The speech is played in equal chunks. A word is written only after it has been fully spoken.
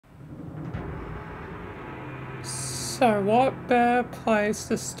So what better place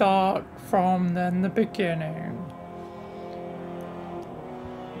to start from than the beginning?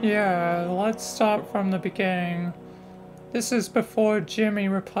 Yeah, let's start from the beginning. This is before Jimmy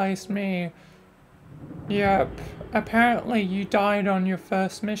replaced me. Yep, apparently you died on your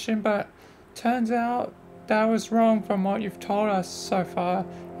first mission, but turns out that was wrong from what you've told us so far.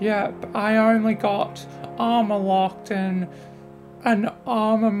 Yep, I only got armor locked in an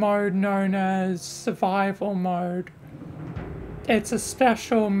armor mode known as survival mode. It's a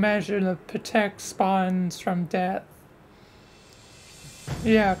special measure to protect Spartans from death.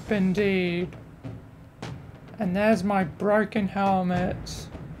 Yep, indeed. And there's my broken helmet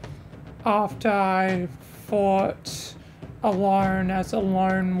after I fought alone as a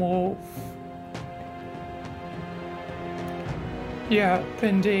lone wolf. Yep,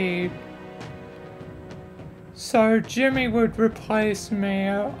 indeed. So Jimmy would replace me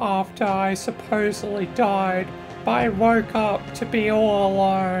after I supposedly died, but I woke up to be all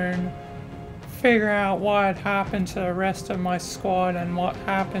alone, figuring out what had happened to the rest of my squad and what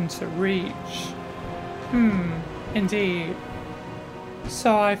happened to Reach. Indeed.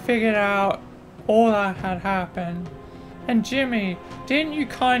 So I figured out all that had happened. And Jimmy, didn't you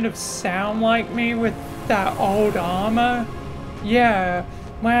kind of sound like me with that old armor? Yeah,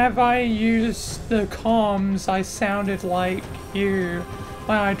 whenever I used the comms, I sounded like you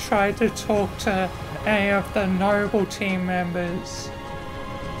when I tried to talk to any of the Noble team members.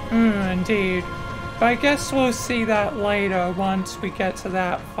 Indeed. But I guess we'll see that later once we get to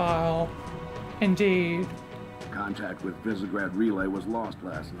that file. Indeed. Contact with Visegrad Relay was lost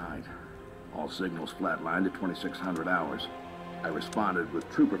last night. All signals flatlined at 2600 hours. I responded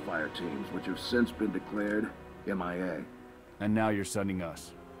with trooper fire teams, which have since been declared MIA. And now you're sending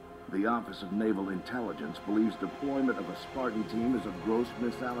us. The Office of Naval Intelligence believes deployment of a Spartan team is a gross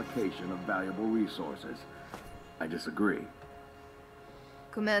misallocation of valuable resources. I disagree.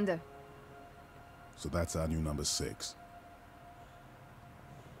 Commander. So that's our new number 6.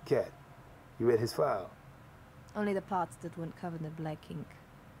 Cat, you read his file? Only the parts that weren't covered in black ink.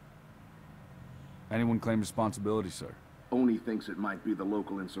 Anyone claim responsibility, sir? Oni thinks it might be the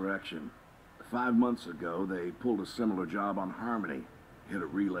local insurrection. 5 months ago, they pulled a similar job on Harmony. Hit a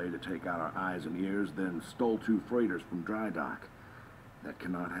relay to take out our eyes and ears, then stole 2 freighters from dry dock. That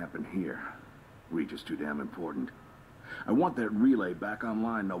cannot happen here. Reach is too damn important. I want that relay back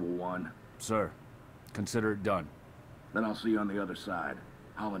online, Noble One. Sir, consider it done. Then I'll see you on the other side.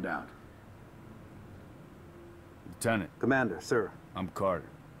 Holland out. Lieutenant. Commander, sir. I'm Carter,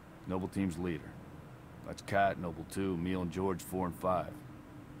 Noble Team's leader. That's Kat, Noble 2, Emil and George 4 and 5.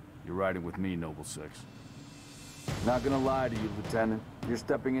 You're riding with me, Noble 6. Not gonna lie to you, Lieutenant. You're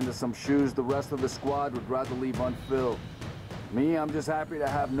stepping into some shoes the rest of the squad would rather leave unfilled. Me, I'm just happy to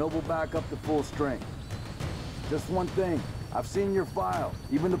have Noble back up to full strength. Just one thing, I've seen your file,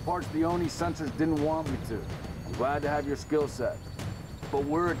 even the parts the Oni sensors didn't want me to. I'm glad to have your skill set. But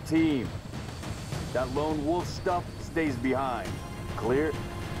we're a team. That lone wolf stuff stays behind. Clear?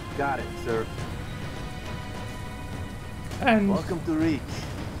 Got it, sir. And welcome to Reach.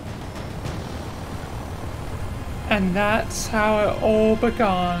 And that's how it all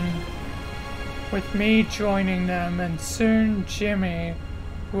began, with me joining them, and soon Jimmy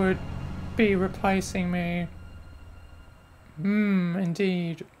would be replacing me.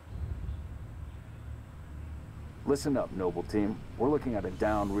 Indeed. Listen up, Noble Team. We're looking at a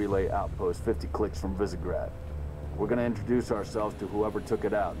down relay outpost 50 clicks from Visegrad. We're gonna introduce ourselves to whoever took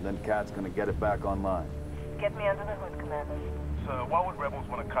it out, and then Kat's gonna get it back online. Get me under the hood, Commander. So why would rebels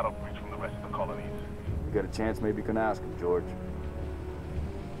want to cut off Reach from the rest of the colonies? You get a chance, maybe you can ask him, George.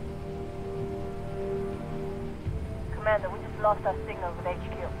 Commander, we just lost our signal with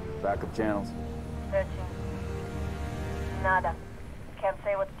HQ. Backup channels. Searching. Nada. Can't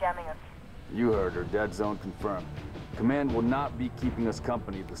say what's jamming us. You heard her. Dead zone confirmed. Command will not be keeping us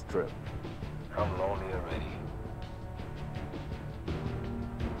company this trip. I'm lonely already.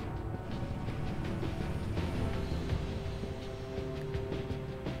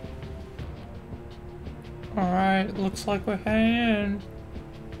 Alright, looks like we're heading in.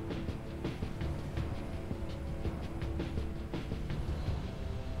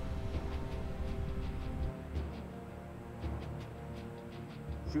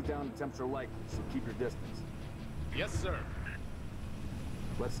 Shoot down attempts are likely, so keep your distance. Yes, sir.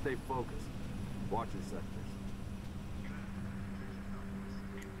 Let's stay focused. Watch your sectors.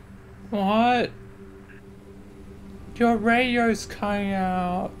 What? Your radio's cutting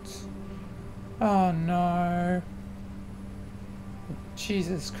out. Oh no.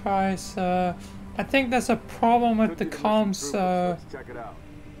 Jesus Christ, I think there's a problem with the comms, Let's check it out.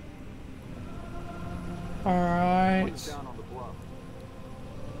 Alright. Down on the bluff.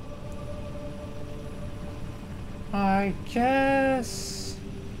 I guess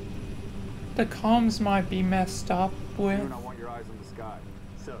the comms might be messed up with. Soon I want your eyes on the sky.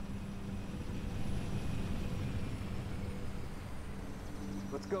 Sir.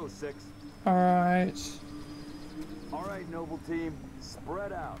 Let's go, 6. Alright. All right, Noble Team,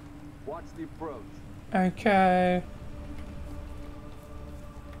 spread out. Watch the approach. Okay.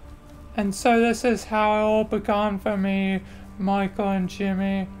 And so this is how it all began for me, Michael and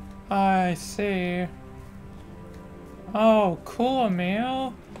Jimmy. I see. Oh, cool,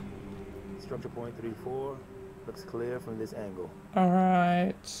 Emil. Structure point 34 looks clear from this angle.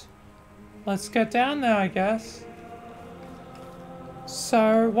 Alright. Let's get down there, I guess.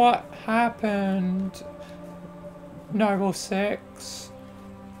 So, what happened, Noble 6?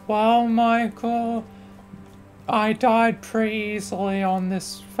 Well, Michael, I died pretty easily on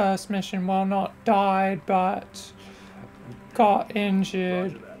this first mission. Well, not died, but got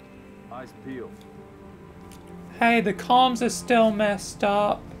injured. Roger that. Eyes peeled. Hey, the comms are still messed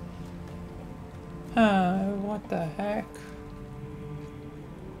up. What the heck?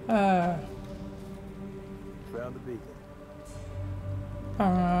 Found the beacon.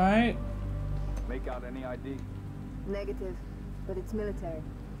 Alright. Make out any ID? Negative, but it's military.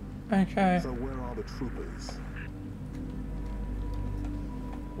 Okay. So where are the troopers?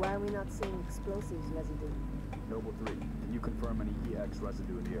 Why are we not seeing explosives residue? Noble 3, can you confirm any EX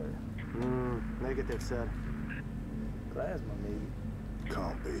residue in the area? Negative, sir. Plasma, maybe.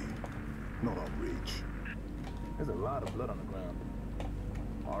 Can't be. Not on reach. There's a lot of blood on the ground.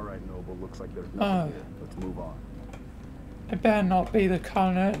 All right, Noble, looks like there's nothing here. Let's move on. It better not be the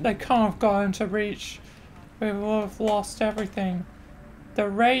Connor. They can't have gone to reach. We will have lost everything. The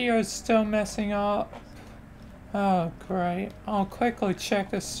radio's still messing up. Oh, great. I'll quickly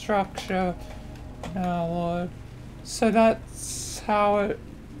check the structure. Oh, Lord. So that's how it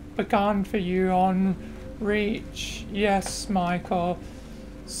began for you on Reach. Yes, Michael.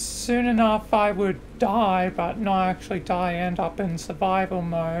 Soon enough I would die, but not actually die, end up in survival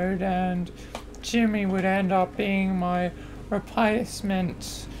mode, and Jimmy would end up being my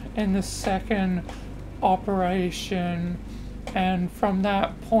replacement in the second operation, and from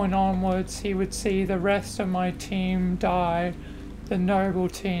that point onwards he would see the rest of my team die. The Noble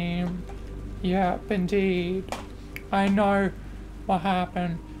team. Yep, indeed. I know what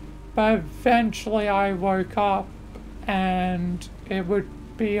happened. But eventually I woke up and it would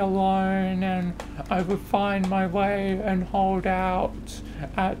be alone, and I would find my way and hold out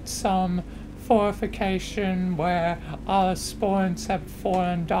at some fortification where other spawns had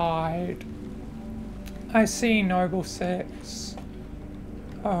fallen died. I see, Noble 6.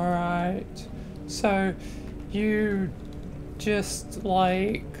 Alright. So you just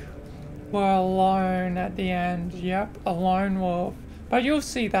like were alone at the end. Yep, a lone wolf. But you'll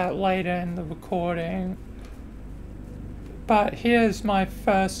see that later in the recording. But here's my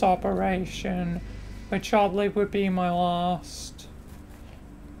first operation, which oddly would be my last.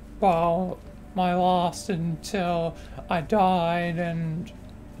 Well, my last until I died, and,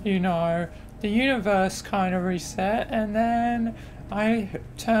 you know, the universe kind of reset, and then I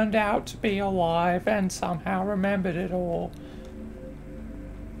turned out to be alive and somehow remembered it all.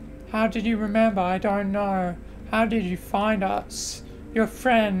 How did you remember? I don't know. How did you find us? Your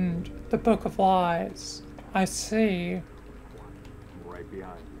friend, the Book of Lies. I see. Right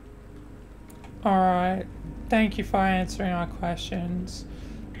behind you. Alright. Thank you for answering our questions.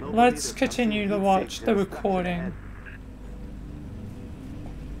 Let's continue to watch the recording.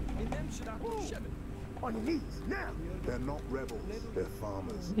 On your knees, now! They're not rebels. They're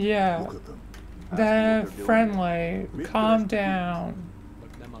farmers. Yeah. Look at them. They're friendly. Calm down.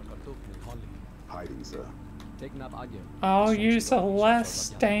 Hiding, sir. I'll use a less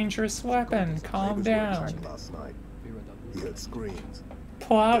dangerous weapon. Calm down. Last night. He heard screams.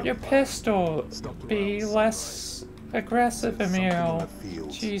 Pull out your pistol. Be less aggressive, Emil.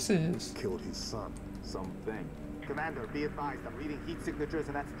 Jesus. Killed his son. Something. Commander, be advised. I'm reading heat signatures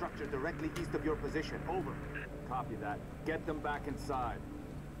in that structure directly east of your position. Over. Copy that. Get them back inside.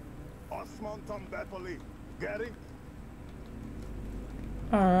 Osman Tambepoli. Get it?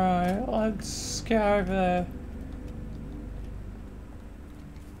 Alright, let's go over there.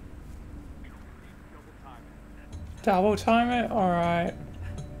 Double time it? Alright.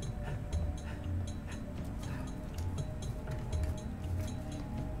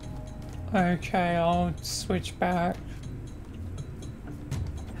 Okay, I'll switch back.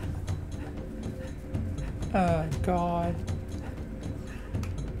 Oh god.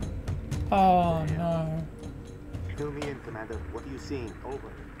 Oh no. Fill me in, Commander. What are you seeing?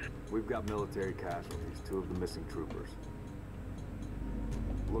 Over. We've got military casualties, 2 of the missing troopers.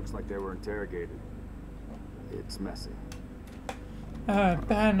 Looks like they were interrogated. It's messy.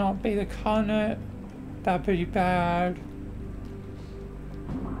 Better not be the Covenant. That'd be bad.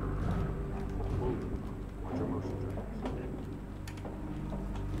 Watch your motion trackers.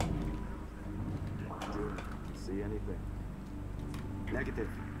 See anything? Negative.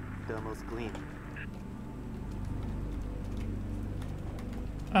 Thermal's clean.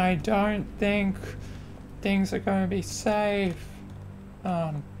 I don't think things are going to be safe.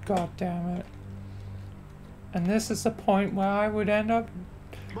 Oh, god damn it. And this is the point where I would end up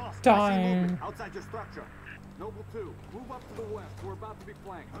Boss, dying. outside your structure. Noble 2, move up to the west. We're about to be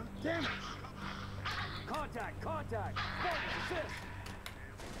flanked. Huh? Damn it! Contact! Contact! Spartans, assist!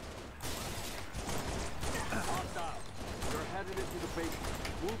 Hostile. You're headed into the basement.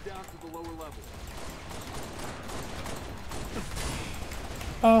 Move down to the lower level.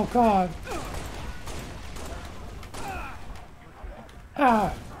 Oh god.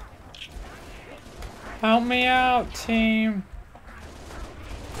 Ah. Help me out, team.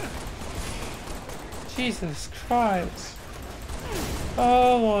 Jesus Christ.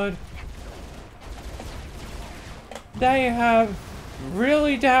 Oh Lord. They have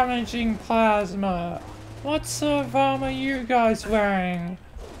really damaging plasma. What sort of armor are you guys wearing?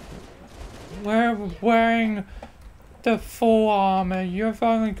 We're wearing the full armor. You've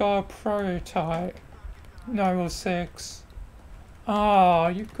only got a prototype. Noble 6. Oh,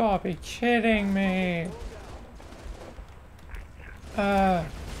 you've got to be kidding me. Come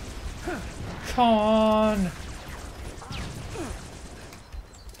on.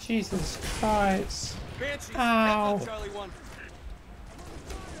 Jesus Christ. Ow.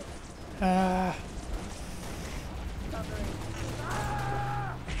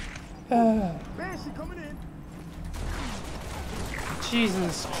 Banshee coming in.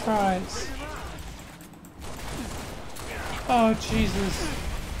 Jesus Christ. Oh, Jesus.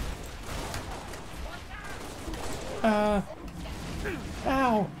 Ow.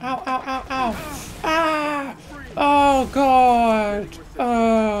 Ow, ow, ow, ow. Ah! Oh, God.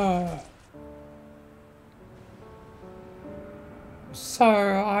 So,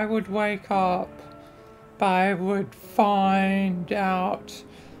 I would wake up, but I would find out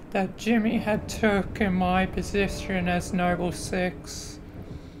that Jimmy had taken my position as Noble 6.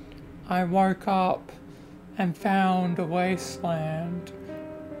 I woke up and found a wasteland.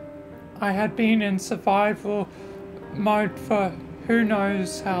 I had been in survival mode for who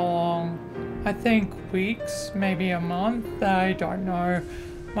knows how long. I think weeks, maybe a month. I don't know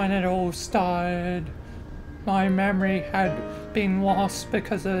when it all started. My memory had been lost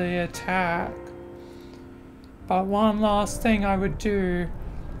because of the attack. But one last thing I would do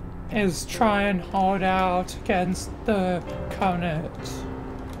is try and hold out against the Covenant.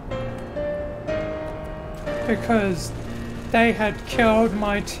 Because they had killed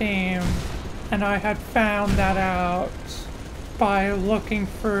my team, and I had found that out by looking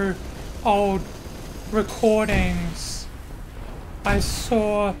through old recordings. I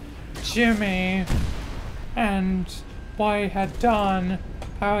saw Jimmy and what he had done,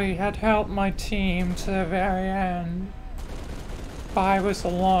 how he had helped my team to the very end. But I was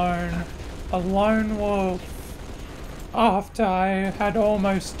alone, a lone wolf, after I had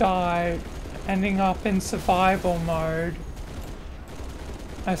almost died, ending up in survival mode.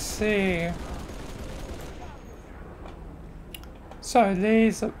 I see. So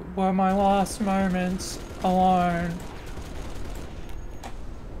these were my last moments alone.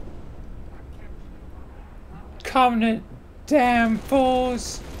 Covenant, damn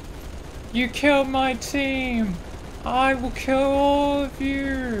fools! You killed my team! I will kill all of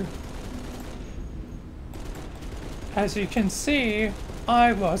you! As you can see,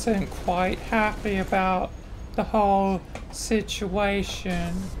 I wasn't quite happy about the whole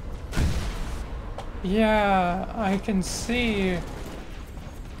situation. Yeah, I can see.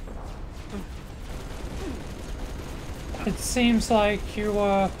 It seems like you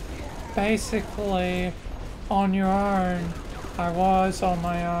were basically on your own. I was on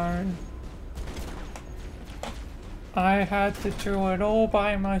my own. I had to do it all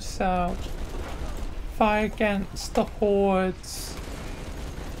by myself. Fight against the hordes.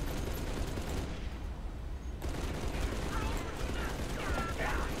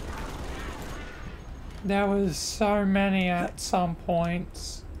 There was so many at some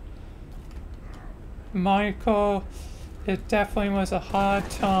points. Michael, it definitely was a hard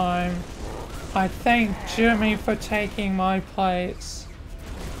time. I thank Jimmy for taking my place.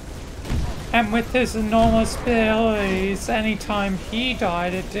 And with his enormous abilities, anytime he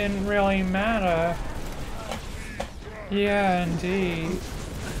died, it didn't really matter. Yeah, indeed.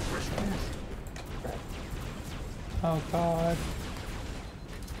 Oh god.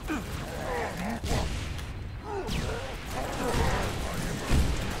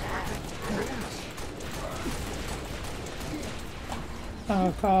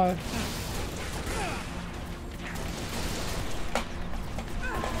 Oh god.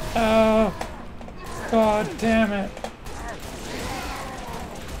 Oh god damn it.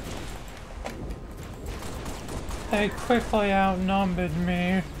 They quickly outnumbered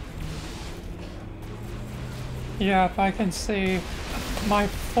me. Yep, I can see my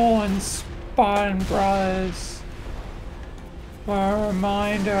fallen Spartan brothers were a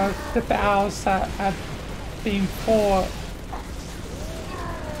reminder of the battles that had been fought.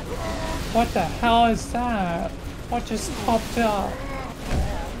 What the hell is that? What just popped up?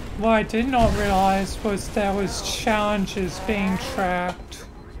 What I did not realize was there was challenges being tracked.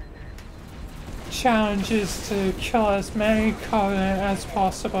 Challenges to kill as many Covenant as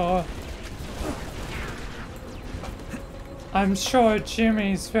possible. I'm sure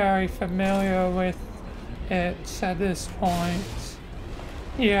Jimmy's very familiar with it at this point.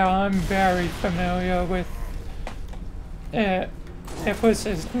 Yeah, I'm very familiar with it. It was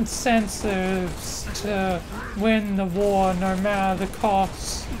his incentives to win the war no matter the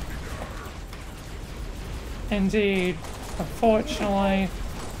cost. Indeed, unfortunately,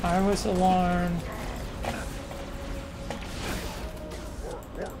 I was alone.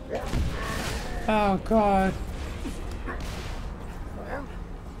 Oh god.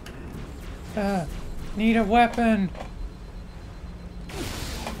 Need a weapon.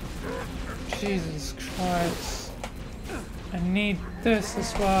 Jesus Christ. I need this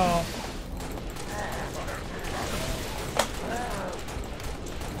as well.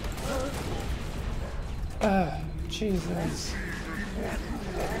 Jesus.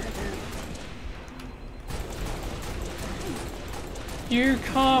 You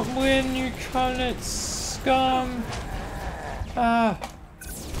can't win, you Covenant scum.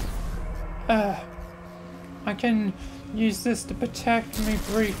 I can use this to protect me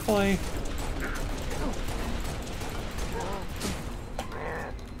briefly.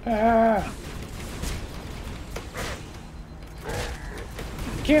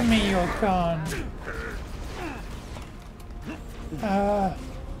 Give me your gun.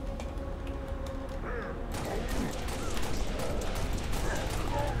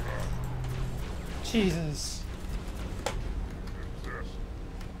 Jesus.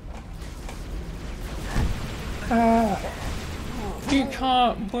 You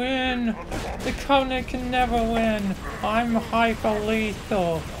can't win. The Covenant can never win. I'm hyper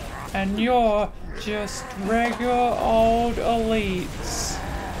lethal. And you're just regular old elites.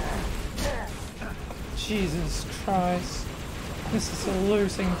 Jesus Christ. This is a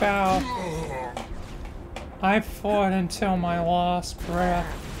losing battle. I fought until my last breath.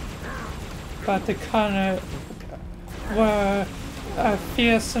 But the Covenant were a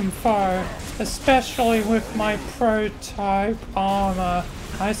fearsome foe, especially with my prototype armor.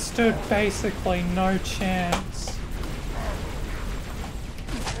 I stood basically no chance.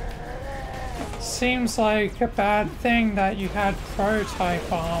 Seems like a bad thing that you had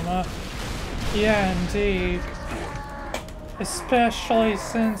prototype armor. Yeah, indeed. Especially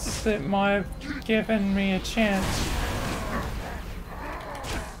since it might have given me a chance.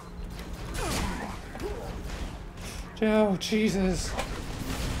 Oh, Jesus.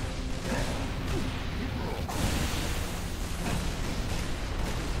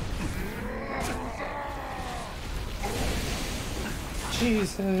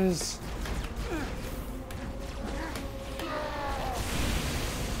 Jesus.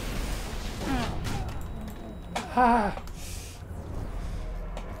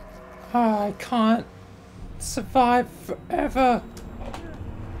 I can't survive forever.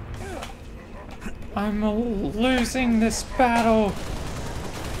 I'm losing this battle.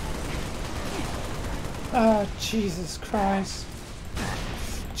 Jesus Christ.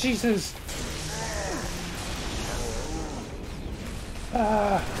 Jesus.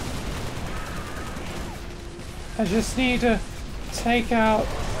 I just need to take out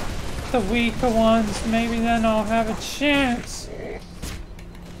the weaker ones. Maybe then I'll have a chance.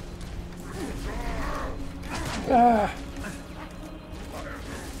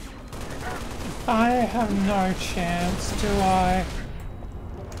 I have no chance, do I?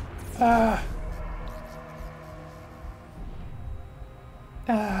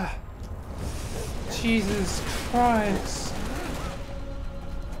 Jesus Christ.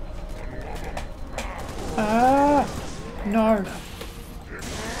 No.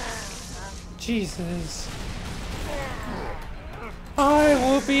 Jesus. I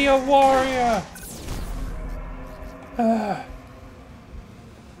will be a warrior.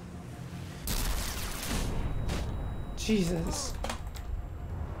 Jesus.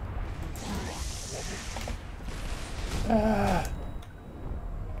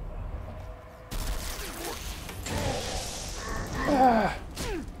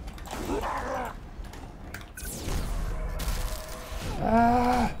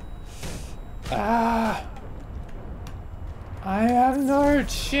 I have no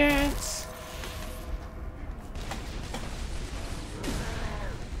chance.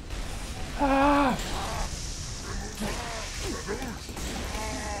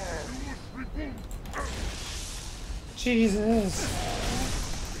 Jesus.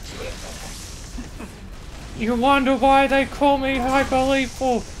 You wonder why they call me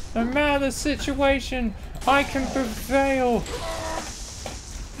hyperlethal. No matter the situation, I can prevail.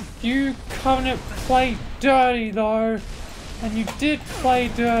 You Covenant played dirty though. And you did play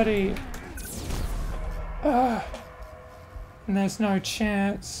dirty. And there's no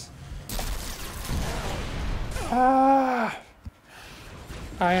chance. I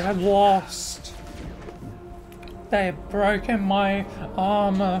had lost. They had broken my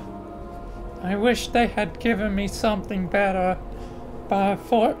armor. I wish they had given me something better. But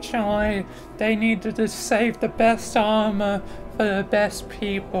unfortunately, they needed to save the best armor for the best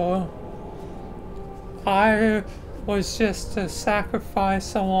people. I was just a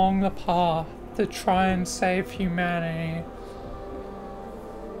sacrifice along the path to try and save humanity.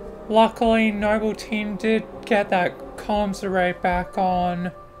 Luckily, Noble Team did get that comms array back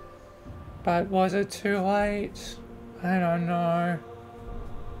on. But was it too late? I don't know.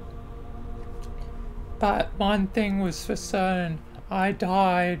 But one thing was for certain. I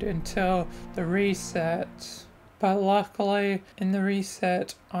died until the reset. But luckily, in the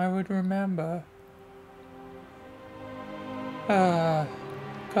reset, I would remember. God.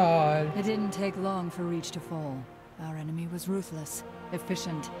 It didn't take long for Reach to fall. Our enemy was ruthless,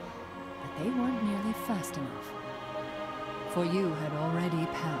 efficient, but they weren't nearly fast enough. For you had already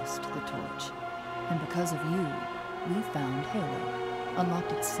passed the torch, and because of you, we found Halo,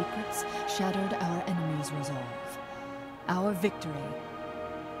 unlocked its secrets, shattered our enemy's resolve. Our victory,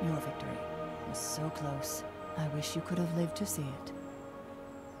 your victory, was so close. I wish you could have lived to see it.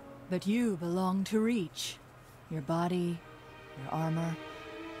 But you belong to Reach. Your body, your armor,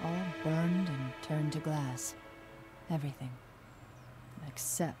 all burned and turned to glass. Everything.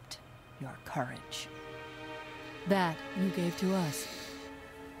 Except your courage. That you gave to us.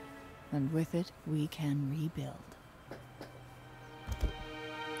 And with it, we can rebuild.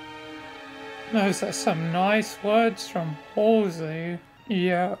 Those are some nice words from Halsey.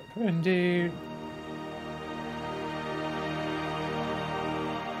 Yep, indeed.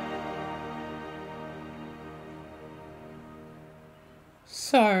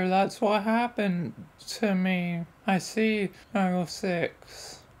 So that's what happened to me. I see. Level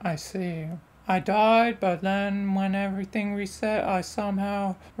 6. I see. I died, but then when everything reset, I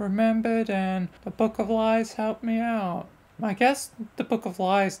somehow remembered and the Book of Lies helped me out. I guess the Book of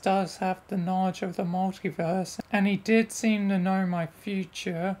Lies does have the knowledge of the multiverse, and he did seem to know my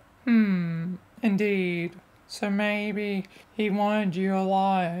future. Indeed. So maybe he wanted you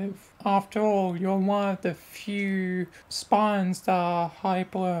alive. After all, you're one of the few spawns that are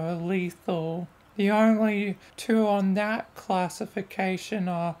hyper-lethal. The only two on that classification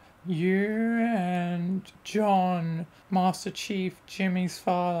are you and John, Master Chief, Jimmy's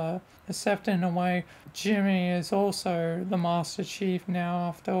father. Except in a way, Jimmy is also the Master Chief now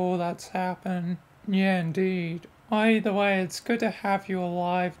after all that's happened. Yeah, indeed. Either way, it's good to have you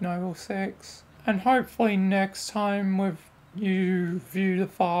alive, Noble 6. And hopefully next time with you view the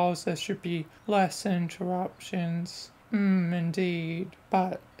files there should be less interruptions. Indeed.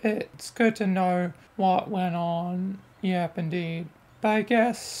 But it's good to know what went on. Yep, indeed. But I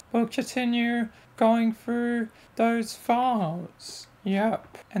guess we'll continue going through those files.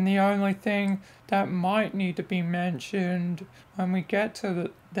 Yep. And the only thing that might need to be mentioned when we get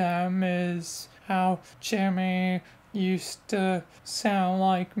to them is how Jimmy used to sound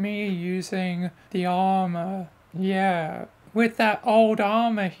like me using the armor. Yeah. With that old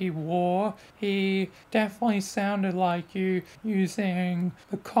armor he wore, he definitely sounded like you using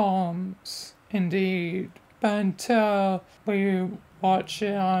the comms. Indeed. But until we watch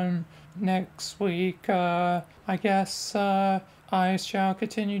it on next week, I guess I shall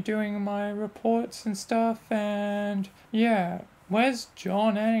continue doing my reports and stuff, and yeah. Where's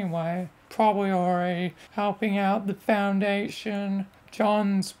John anyway? Probably already helping out the Foundation.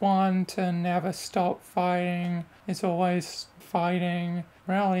 John's one to never stop fighting. Is always fighting.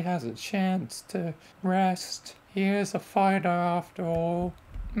 Rarely has a chance to rest. He is a fighter after all.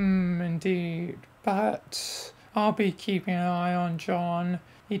 Indeed. But I'll be keeping an eye on John.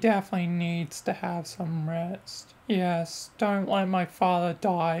 he definitely needs to have some rest. Yes, don't let my father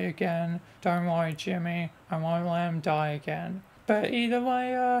die again. Don't worry, Jimmy. I won't let him die again. But either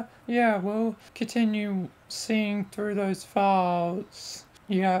way, yeah, we'll continue seeing through those files.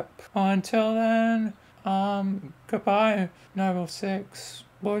 Yep. Until then, goodbye, Noble 6.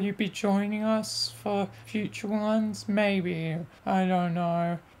 Will you be joining us for future ones? Maybe. I don't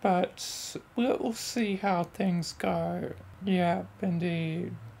know. But we'll see how things go. Yep,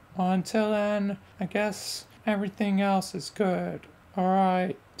 indeed. Until then, I guess everything else is good.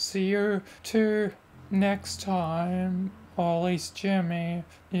 Alright, see you two next time. Or at least Jimmy.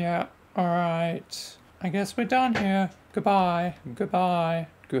 Yeah, alright. I guess we're done here. Goodbye. Goodbye.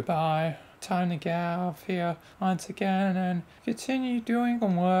 Goodbye. Time to get out of here once again and continue doing the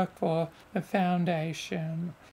work for the Foundation.